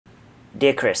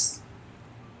Dear Chris,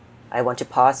 I want to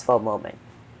pause for a moment.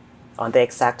 On the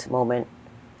exact moment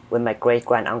when my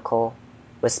great-granduncle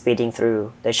was speeding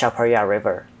through the Chao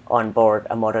River on board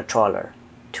a motor trawler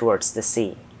towards the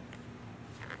sea.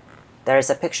 There is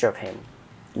a picture of him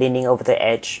leaning over the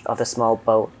edge of the small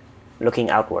boat, looking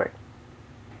outward.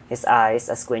 His eyes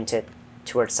are squinted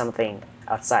towards something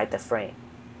outside the frame.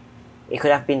 It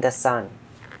could have been the sun,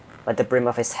 but the brim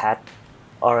of his hat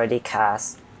already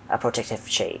cast a protective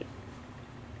shade.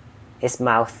 His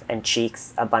mouth and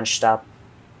cheeks are bunched up,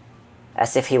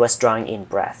 as if he was drawing in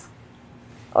breath,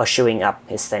 or chewing up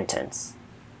his sentence.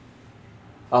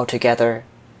 Altogether,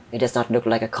 it does not look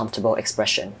like a comfortable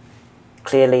expression.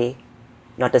 Clearly,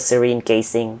 not the serene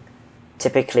gazing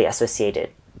typically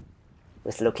associated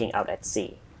with looking out at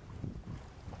sea.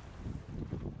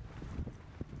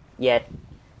 Yet,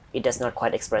 it does not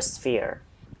quite express fear,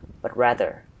 but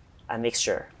rather a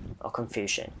mixture of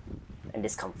confusion and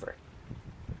discomfort.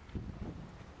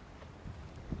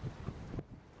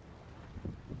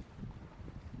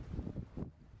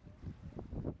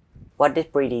 What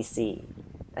did Pridi see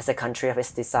as the country of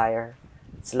his desire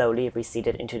slowly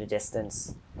receded into the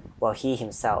distance while he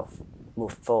himself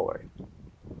moved forward?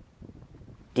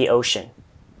 The ocean.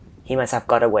 He must have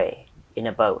got away in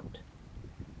a boat.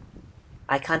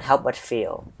 I can't help but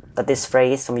feel that this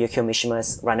phrase from Yukio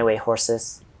Mishima's Runaway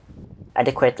Horses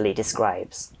adequately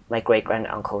describes my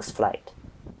great-granduncle's flight.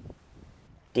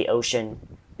 The ocean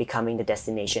becoming the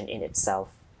destination in itself,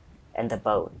 and the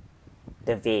boat,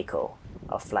 the vehicle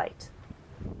of flight.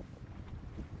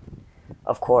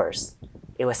 Of course,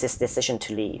 it was his decision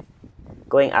to leave,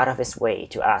 going out of his way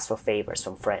to ask for favors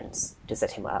from friends to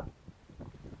set him up.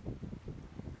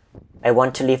 I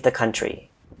want to leave the country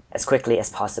as quickly as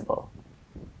possible.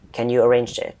 Can you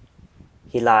arrange it?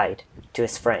 He lied to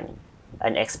his friend,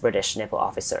 an ex-British naval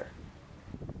officer.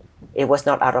 It was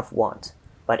not out of want,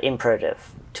 but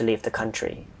imperative to leave the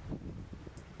country.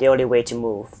 The only way to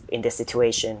move in this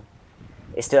situation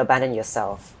is to abandon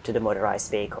yourself to the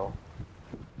motorized vehicle.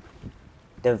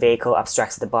 The vehicle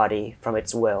abstracts the body from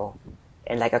its will,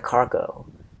 and like a cargo,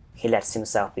 he lets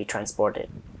himself be transported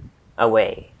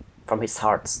away from his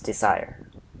heart's desire.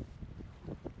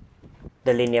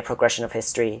 The linear progression of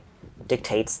history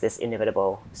dictates this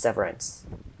inevitable severance.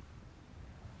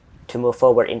 To move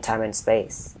forward in time and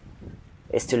space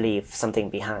is to leave something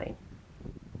behind.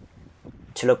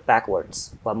 To look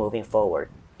backwards while moving forward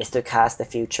is to cast the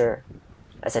future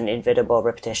as an inevitable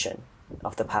repetition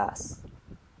of the past.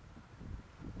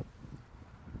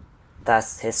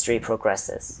 Thus, history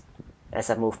progresses as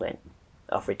a movement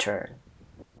of return.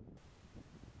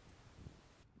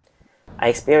 I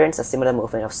experienced a similar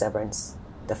movement of severance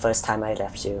the first time I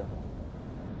left you.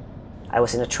 I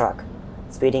was in a truck,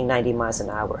 speeding 90 miles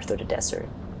an hour through the desert.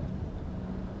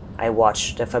 I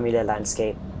watched the familiar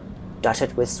landscape,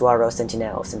 dotted with swallow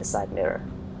sentinels in the side mirror,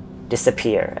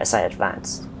 disappear as I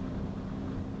advanced.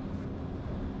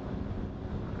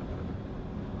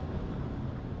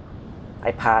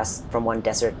 I passed from one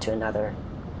desert to another,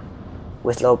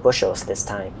 with low bushels this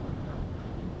time.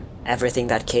 Everything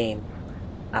that came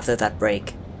after that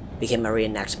break became a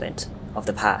reenactment of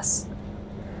the past.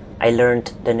 I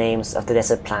learned the names of the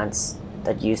desert plants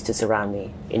that used to surround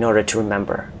me in order to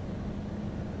remember.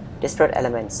 Disparate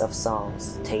elements of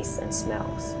songs, tastes, and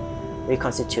smells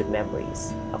reconstitute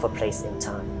memories of a place in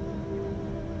time.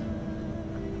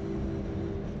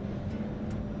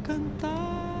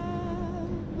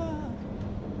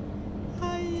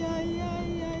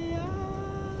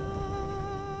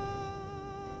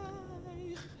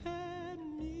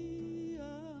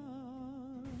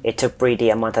 It took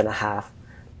Pridi a month and a half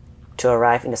to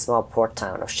arrive in the small port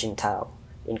town of Qingdao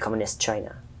in communist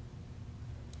China.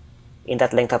 In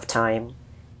that length of time,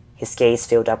 his gaze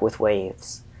filled up with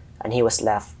waves, and he was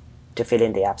left to fill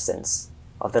in the absence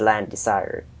of the land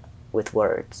desired with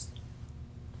words.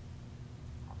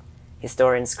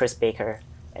 Historians Chris Baker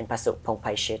and Pasuk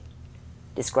Phongpaichit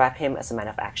describe him as a man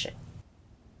of action.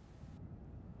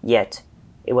 Yet,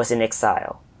 it was in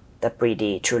exile that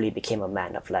Pridi truly became a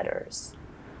man of letters.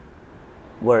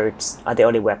 Words are the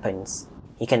only weapons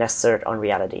he can assert on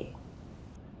reality,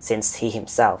 since he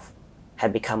himself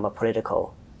had become a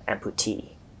political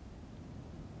amputee.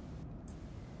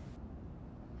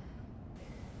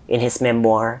 In his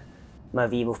memoir, Ma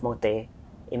vie mouvementée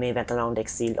et mes 20 ans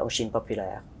d'exil en Chine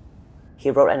populaire,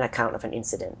 he wrote an account of an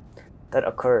incident that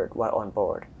occurred while on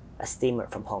board a steamer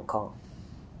from Hong Kong.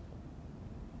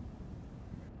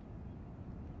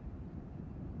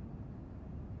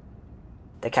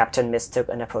 The captain mistook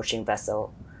an approaching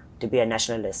vessel to be a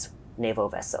nationalist naval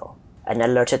vessel and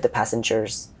alerted the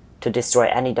passengers to destroy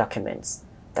any documents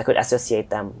that could associate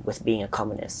them with being a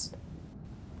communist.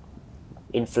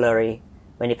 In flurry,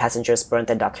 many passengers burned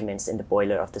their documents in the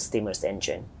boiler of the steamer's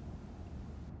engine.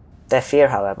 Their fear,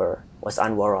 however, was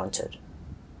unwarranted.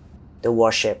 The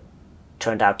warship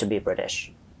turned out to be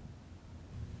British.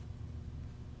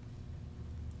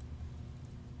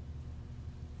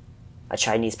 A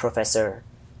Chinese professor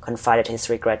confided his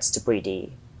regrets to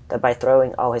Pridi that by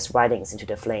throwing all his writings into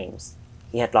the flames,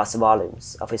 he had lost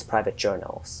volumes of his private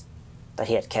journals that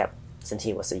he had kept since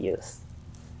he was a youth.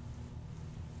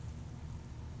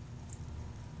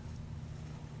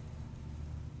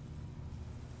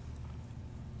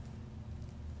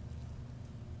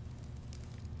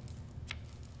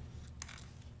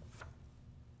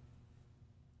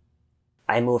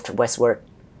 I moved westward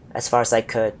as far as I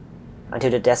could until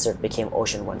the desert became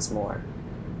ocean once more.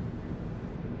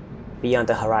 Beyond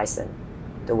the horizon,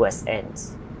 the west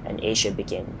ends and Asia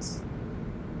begins.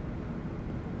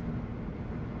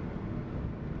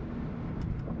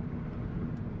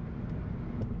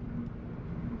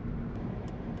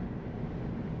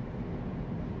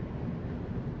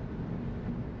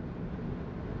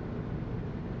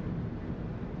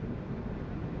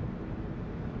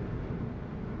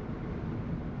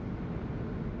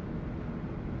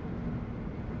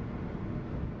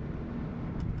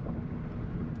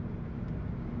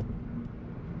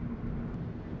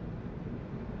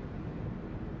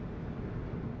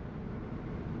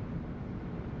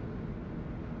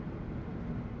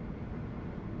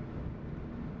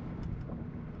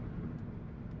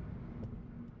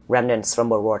 Remnants from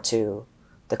World War II,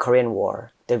 the Korean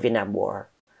War, the Vietnam War,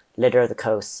 litter the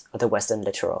coasts of the western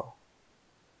littoral.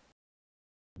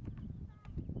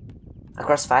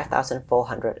 Across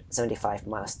 5,475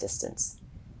 miles distance,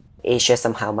 Asia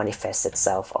somehow manifests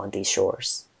itself on these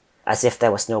shores, as if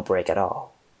there was no break at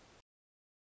all.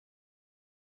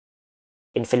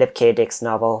 In Philip K. Dick's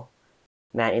novel,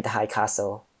 Man in the High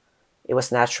Castle, it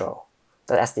was natural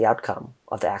that as the outcome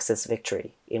of the Axis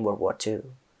victory in World War II,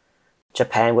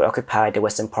 Japan would occupy the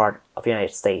western part of the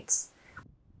United States,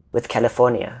 with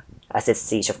California as its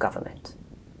siege of government.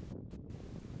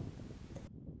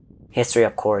 History,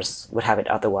 of course, would have it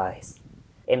otherwise.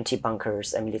 Empty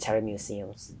bunkers and military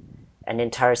museums, an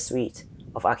entire suite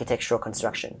of architectural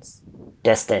constructions,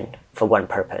 destined for one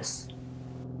purpose: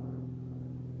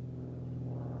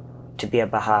 to be a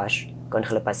barrage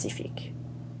contre le Pacifique.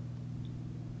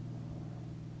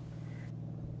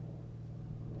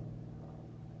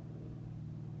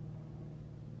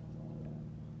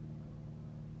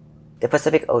 The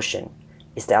Pacific Ocean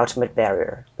is the ultimate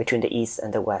barrier between the East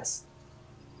and the West.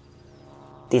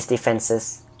 These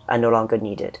defenses are no longer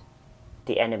needed.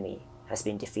 The enemy has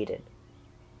been defeated.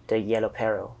 The yellow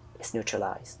peril is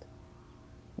neutralized.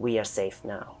 We are safe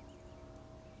now.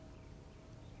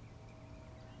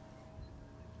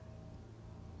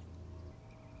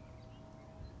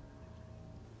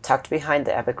 Tucked behind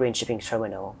the Evergreen Shipping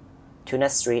Terminal, Tuna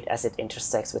Street as it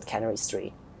intersects with Cannery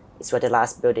Street is where the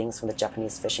last buildings from the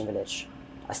Japanese fishing village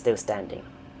are still standing.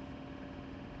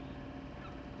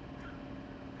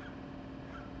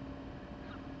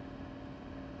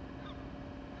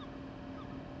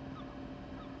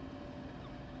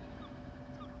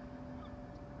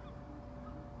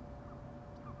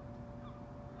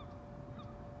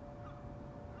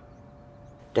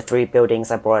 The three buildings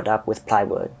are boarded up with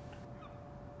plywood.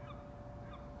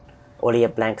 Only a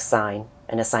blank sign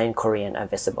and a sign in Korean are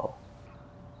visible.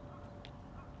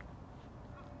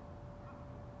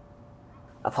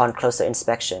 Upon closer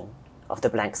inspection of the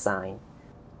blank sign,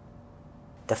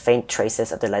 the faint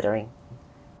traces of the lettering,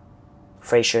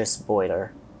 Fraser's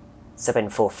Boiler,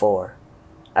 744,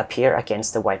 appear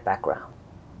against the white background.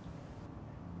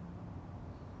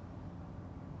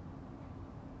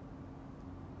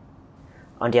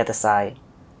 On the other side,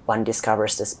 one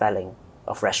discovers the spelling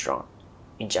of restaurant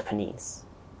in Japanese.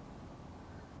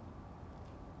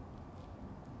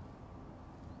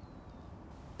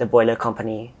 The boiler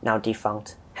company, now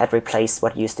defunct, had replaced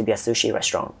what used to be a sushi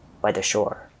restaurant by the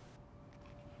shore.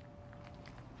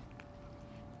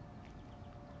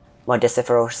 More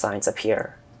decipherable signs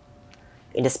appear.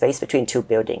 In the space between two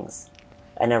buildings,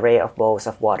 an array of bowls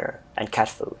of water and cat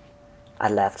food are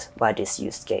left by a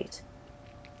disused gate.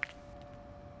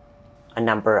 A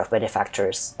number of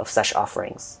benefactors of such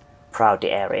offerings proud the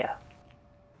area.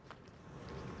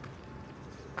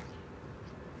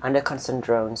 Under constant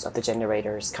drones of the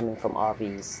generators coming from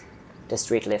RVs, the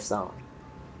street lives on.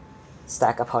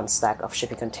 Stack upon stack of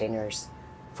shipping containers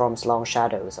forms long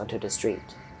shadows onto the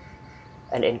street,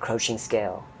 an encroaching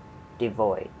scale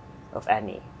devoid of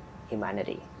any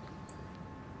humanity.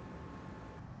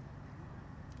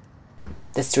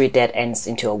 The street dead ends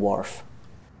into a wharf.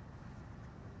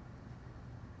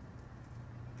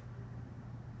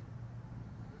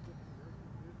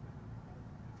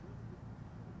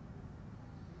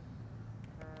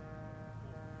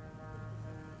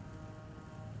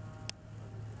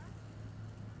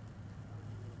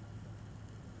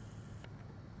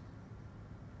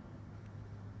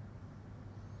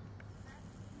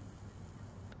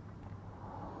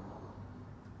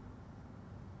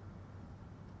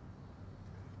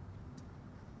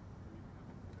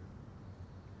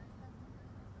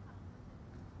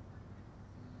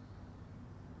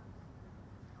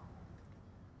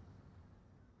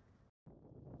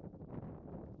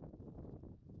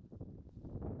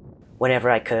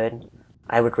 Whenever I could,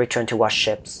 I would return to watch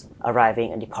ships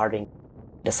arriving and departing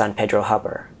the San Pedro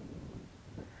harbor.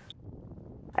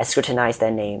 I scrutinized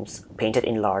their names painted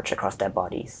in large across their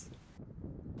bodies.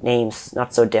 Names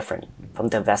not so different from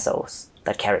the vessels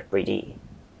that carried Pridi.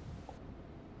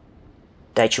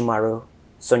 Daichumaru,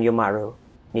 Sonyomaru,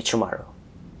 Nichumaru.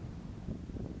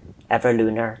 Ever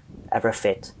lunar, ever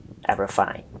fit, ever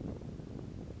fine.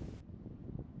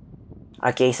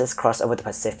 Our gazes crossed over the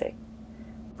Pacific.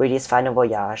 Pridi's final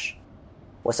voyage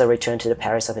was a return to the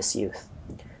Paris of his youth,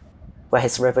 where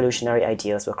his revolutionary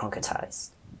ideals were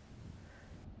concretized.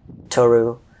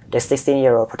 Toru, the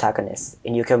 16-year-old protagonist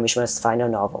in Yukio Mishima's final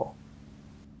novel,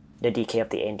 The Decay of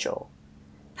the Angel,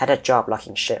 had a job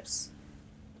locking ships,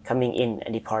 coming in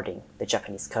and departing the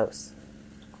Japanese coast.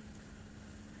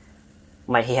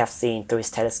 Might he have seen through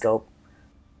his telescope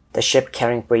the ship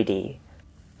carrying Pridi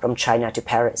from China to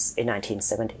Paris in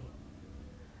 1970?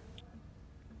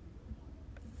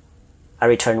 I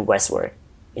returned westward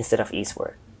instead of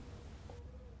eastward.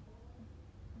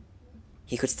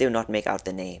 He could still not make out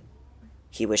the name.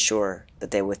 He was sure that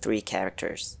there were 3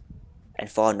 characters, and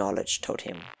foreknowledge told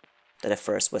him that the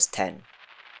first was 10.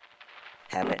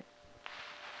 Heaven.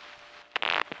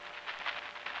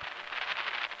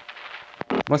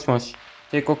 もしもし、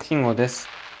帝国信号です。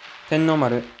天皇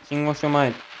丸、信号所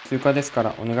前通過ですか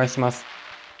らお願いします。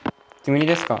煙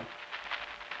ですか？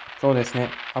そうですね、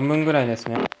半分ぐらいです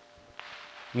ね。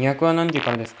200は何時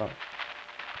からですか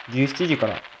？17時か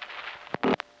ら。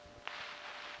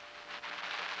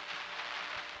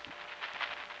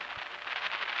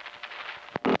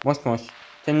もしもし、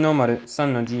天皇丸3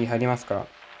の G 入りますから。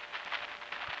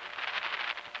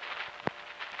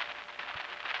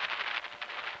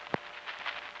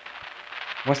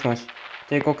もしもし、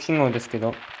帝国信号ですけ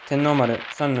ど、天皇丸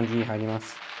3の G 入りま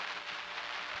す。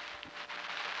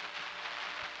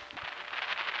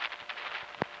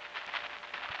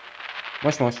も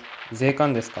しもし、税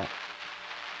関ですか？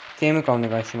刑務官お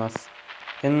願いします。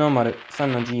天皇丸3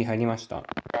の G 入りました。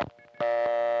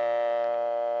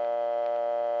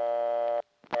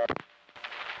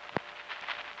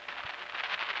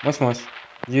もしもし、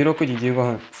16時15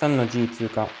分3の G 通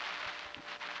過。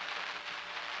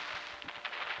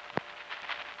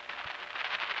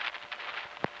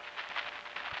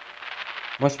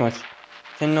もしもし、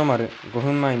天皇丸5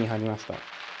分前に入りました。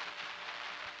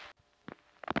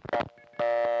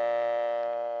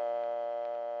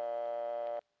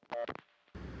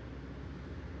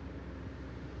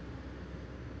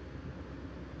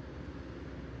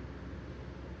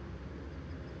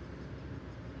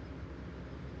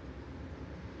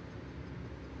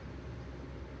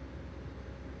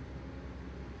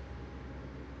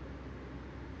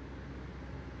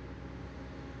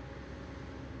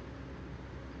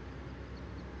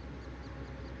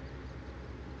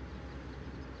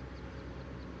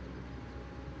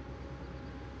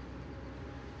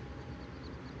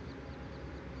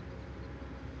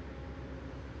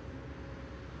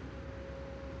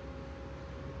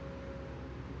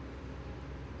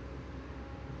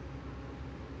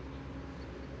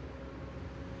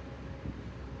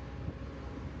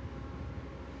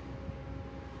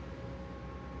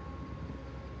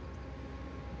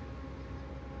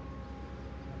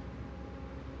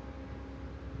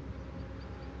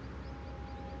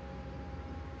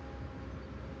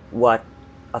What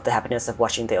of the happiness of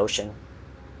watching the ocean?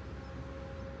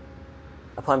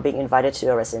 Upon being invited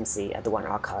to a residency at the One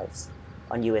Archives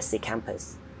on USC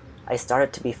campus, I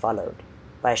started to be followed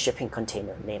by a shipping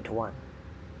container named One.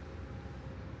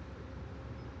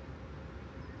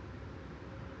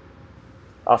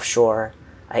 Offshore,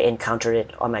 I encountered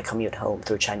it on my commute home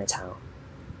through Chinatown.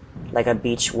 Like a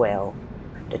beach whale,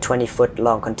 the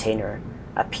 20-foot-long container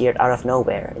appeared out of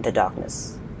nowhere in the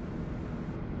darkness.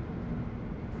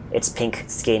 Its pink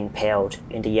skin paled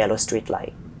in the yellow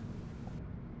streetlight.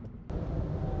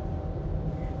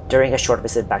 During a short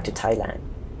visit back to Thailand,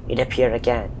 it appeared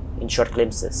again in short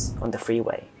glimpses on the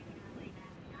freeway.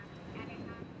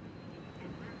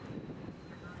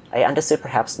 I understood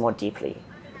perhaps more deeply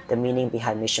the meaning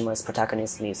behind Mishima's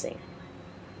protagonist's musing.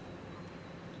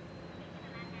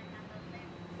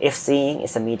 If seeing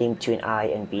is a meeting between I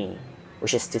and being,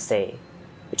 which is to say,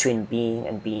 between being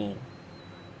and being,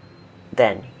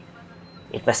 then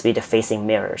it must be the facing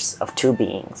mirrors of 2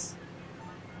 beings.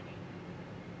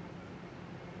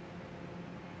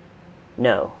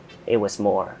 No, it was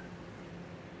more.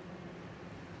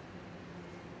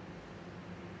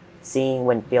 Seeing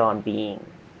went beyond being,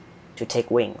 to take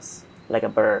wings, like a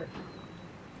bird.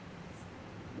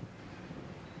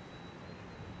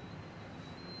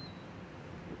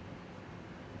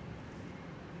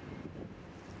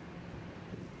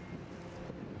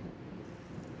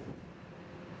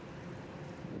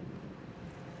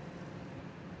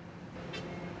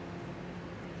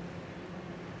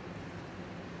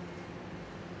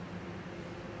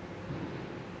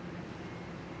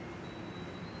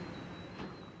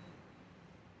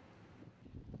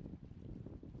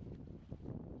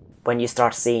 When you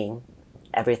start seeing,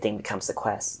 everything becomes a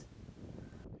quest.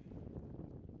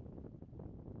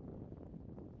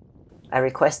 I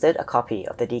requested a copy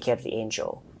of The Decay of the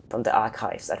Angel from the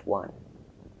archives at Wong.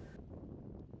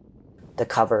 The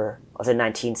cover of the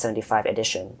 1975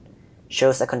 edition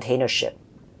shows a container ship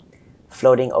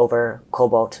floating over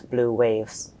cobalt blue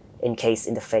waves encased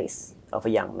in the face of a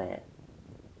young man.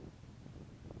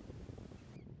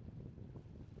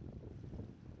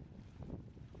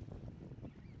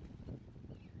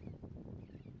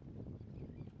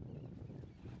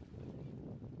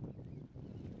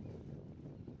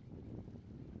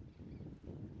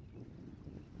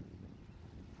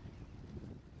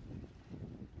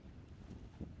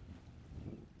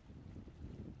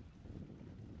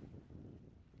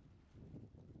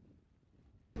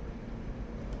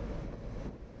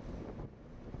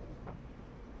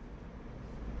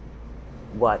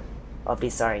 What of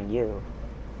desiring you,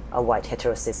 a white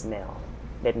heterosis male,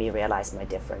 made me realize my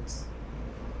difference.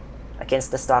 Against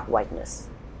the stark whiteness,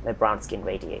 my brown skin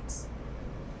radiates.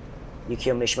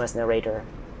 Yukio Mishima's narrator,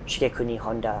 Shigekuni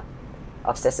Honda,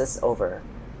 obsesses over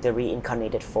the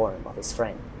reincarnated form of his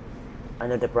friend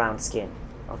under the brown skin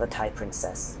of the Thai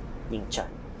princess, Ying-chan.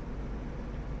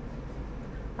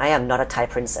 I am not a Thai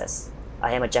princess,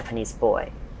 I am a Japanese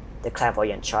boy, the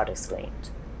clairvoyant chart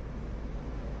exclaimed.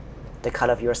 The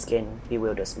color of your skin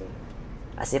bewilders me,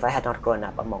 as if I had not grown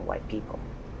up among white people.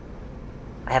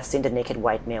 I have seen the naked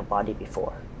white male body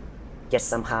before, yet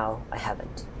somehow I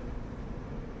haven't.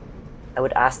 I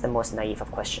would ask the most naive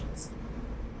of questions.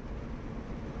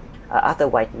 Are other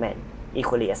white men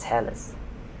equally as hairless?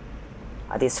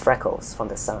 Are these freckles from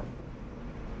the sun?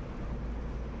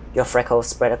 Your freckles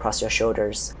spread across your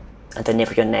shoulders and the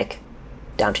nape of your neck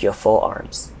down to your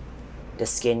forearms. The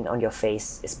skin on your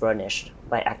face is burnished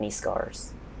by acne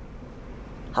scars.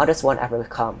 How does one ever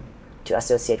come to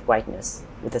associate whiteness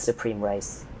with the supreme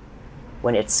race,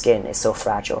 when its skin is so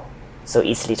fragile, so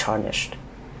easily tarnished?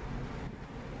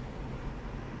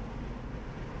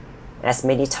 As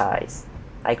many Thais,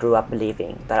 I grew up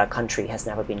believing that our country has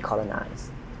never been colonized.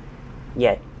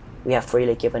 Yet, we have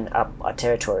freely given up our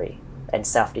territory and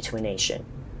self-determination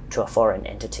to a foreign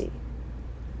entity.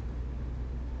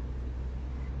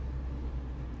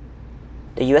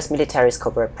 The US military's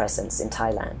covert presence in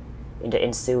Thailand in the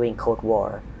ensuing Cold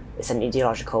War is an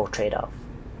ideological trade-off.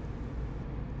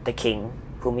 The king,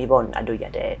 Bhumibol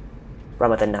Adulyadej,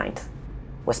 Rama IX,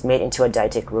 was made into a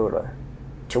dietic ruler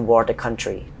to ward the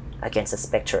country against the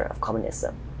specter of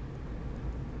communism.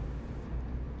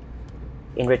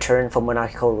 In return for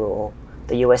monarchical rule,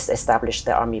 the US established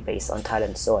their army base on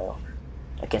Thailand soil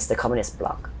against the communist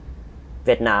bloc,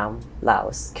 Vietnam,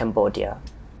 Laos, Cambodia,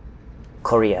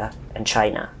 Korea, and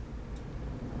China.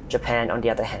 Japan, on the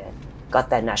other hand, got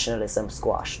their nationalism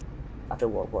squashed after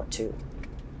World War II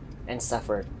and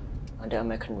suffered under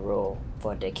American rule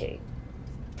for a decade.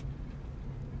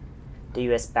 The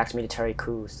US-backed military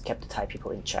coups kept the Thai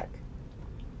people in check.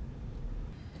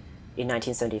 In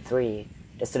 1973,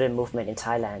 the student movement in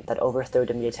Thailand that overthrew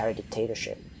the military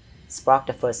dictatorship sparked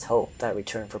the first hope that a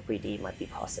return for Pridi might be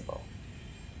possible.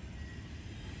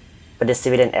 But the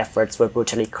civilian efforts were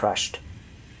brutally crushed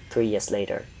 3 years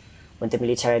later, when the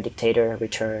military dictator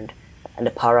returned and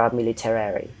the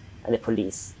paramilitary and the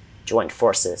police joined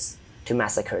forces to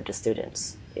massacre the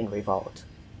students in revolt.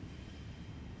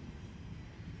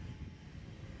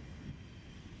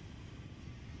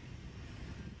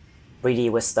 Pridi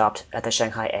was stopped at the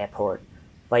Shanghai airport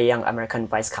by a young American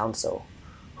vice consul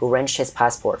who wrenched his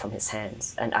passport from his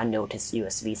hands and unnoticed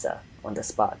US visa on the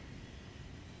spot.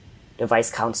 The vice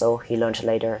consul, he learned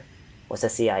later, was a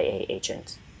CIA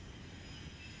agent.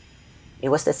 It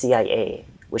was the CIA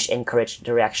which encouraged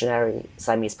the reactionary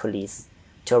Siamese police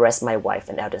to arrest my wife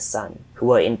and eldest son, who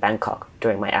were in Bangkok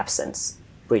during my absence,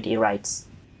 Pridi writes.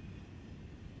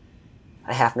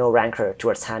 I have no rancor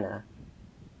towards Hannah.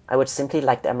 I would simply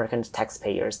like the American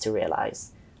taxpayers to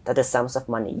realize that the sums of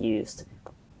money used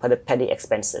for the petty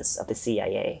expenses of the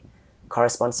CIA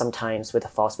correspond sometimes with the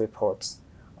false reports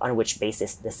on which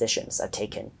basis decisions are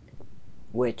taken,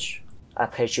 which are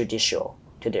prejudicial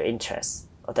to the interests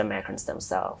of the Americans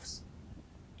themselves.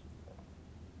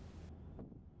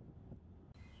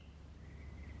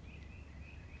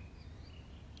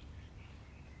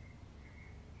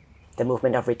 The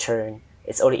movement of return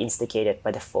is only instigated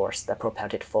by the force that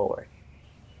propelled it forward.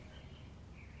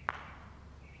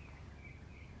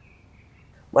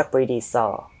 What Pridi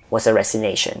saw was a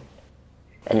resignation,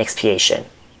 an expiation,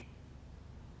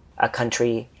 a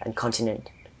country and continent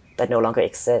that no longer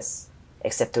exists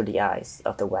except through the eyes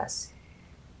of the West.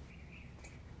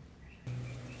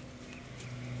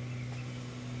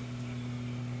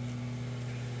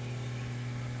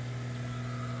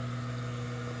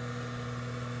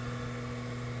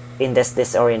 In this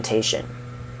disorientation,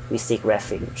 we seek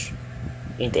refuge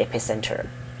in the epicenter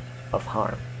of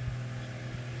harm.